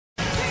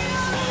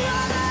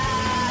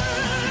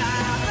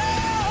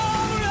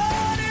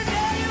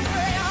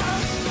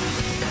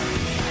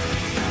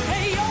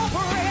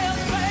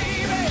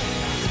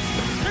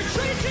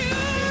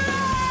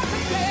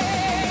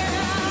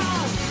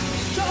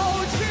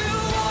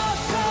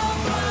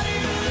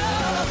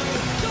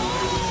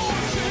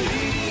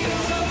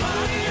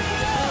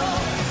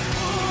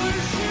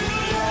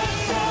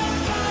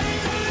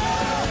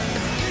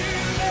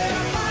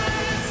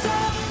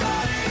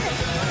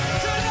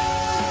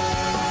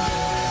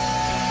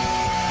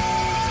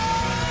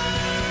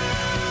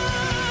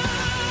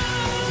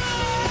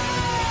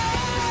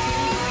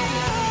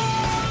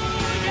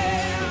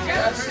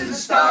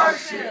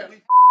Starship.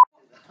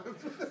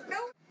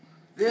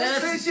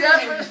 This is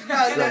Jefferson.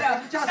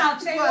 No. Stop.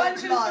 Say 1, 2,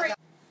 3. Are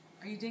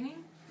you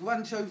dinging?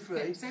 1, 2, 3.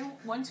 Okay, say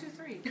 1, 2,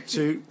 3.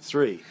 2,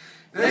 3.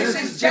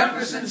 This is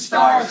Jefferson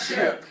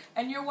Starship.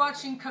 And you're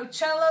watching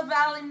Coachella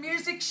Valley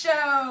Music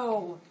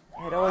Show.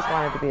 I'd always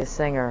wanted to be a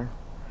singer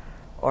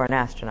or an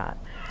astronaut.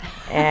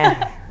 And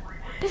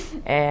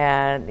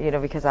you know,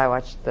 because I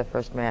watched the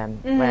first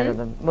man land on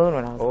the moon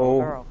when I was a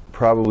little girl.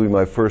 Probably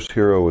my first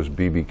hero was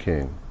B.B.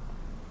 King.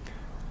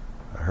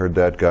 I heard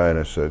that guy and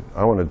I said,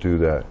 I want to do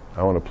that.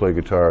 I want to play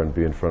guitar and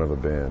be in front of a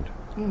band.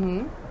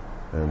 And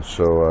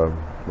so,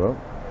 well,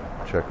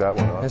 check that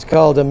one out. It's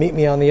called Meet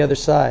Me on the Other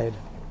Side.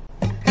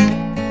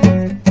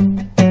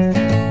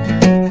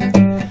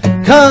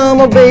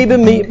 Come on, baby,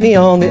 meet me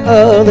on the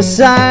other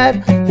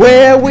side,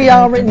 where we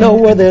already know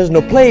where there's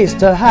no place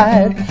to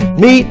hide.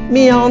 Meet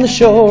me on the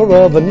shore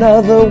of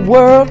another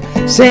world.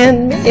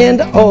 Send me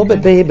into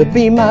orbit, baby,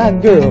 be my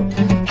girl.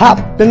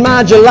 Hop in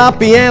my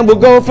jalopy and we'll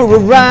go for a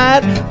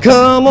ride.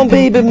 Come on,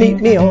 baby, meet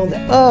me on the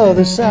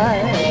other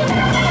side.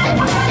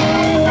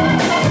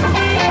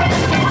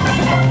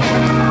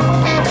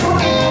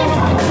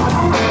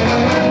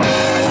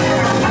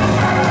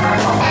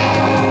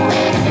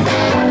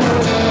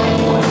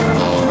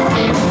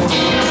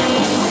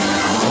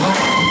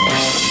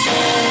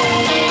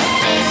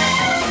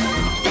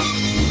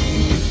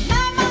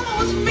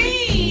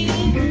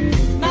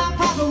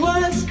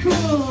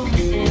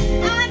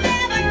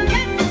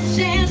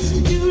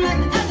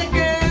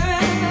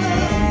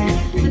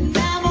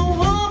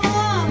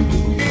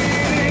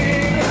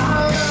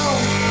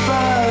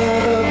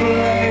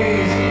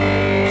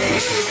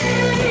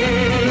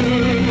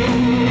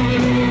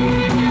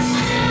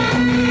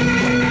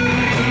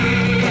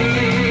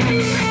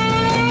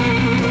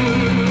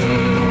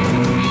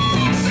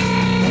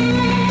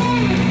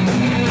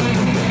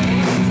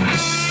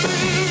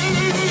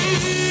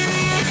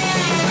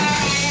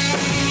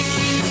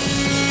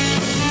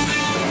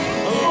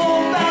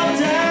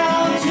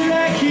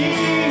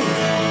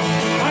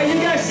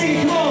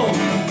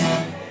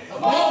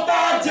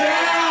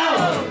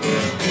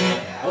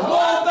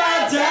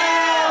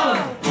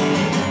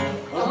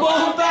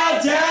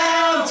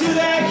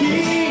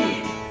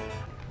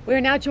 We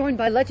are now joined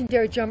by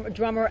legendary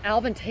drummer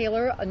Alvin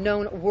Taylor,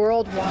 known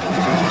worldwide.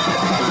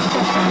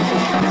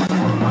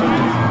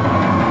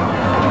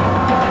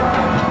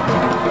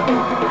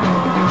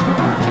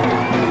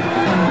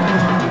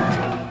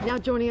 Now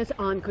joining us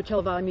on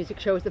Coachella Valley Music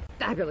Show is the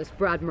fabulous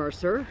Brad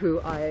Mercer, who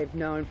I've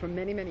known for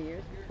many, many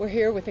years. We're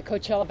here with the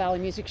Coachella Valley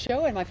Music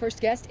Show, and my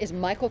first guest is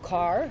Mikole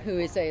Kaar, who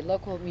is a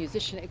local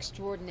musician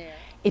extraordinaire.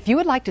 If you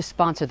would like to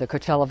sponsor the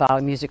Coachella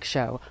Valley Music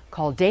Show,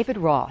 call David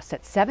Ross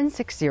at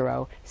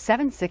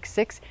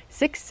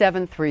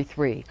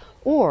 760-766-6733,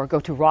 or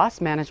go to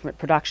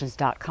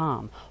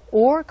rossmanagementproductions.com,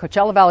 or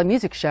Coachella Valley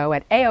Music Show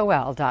at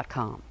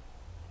AOL.com.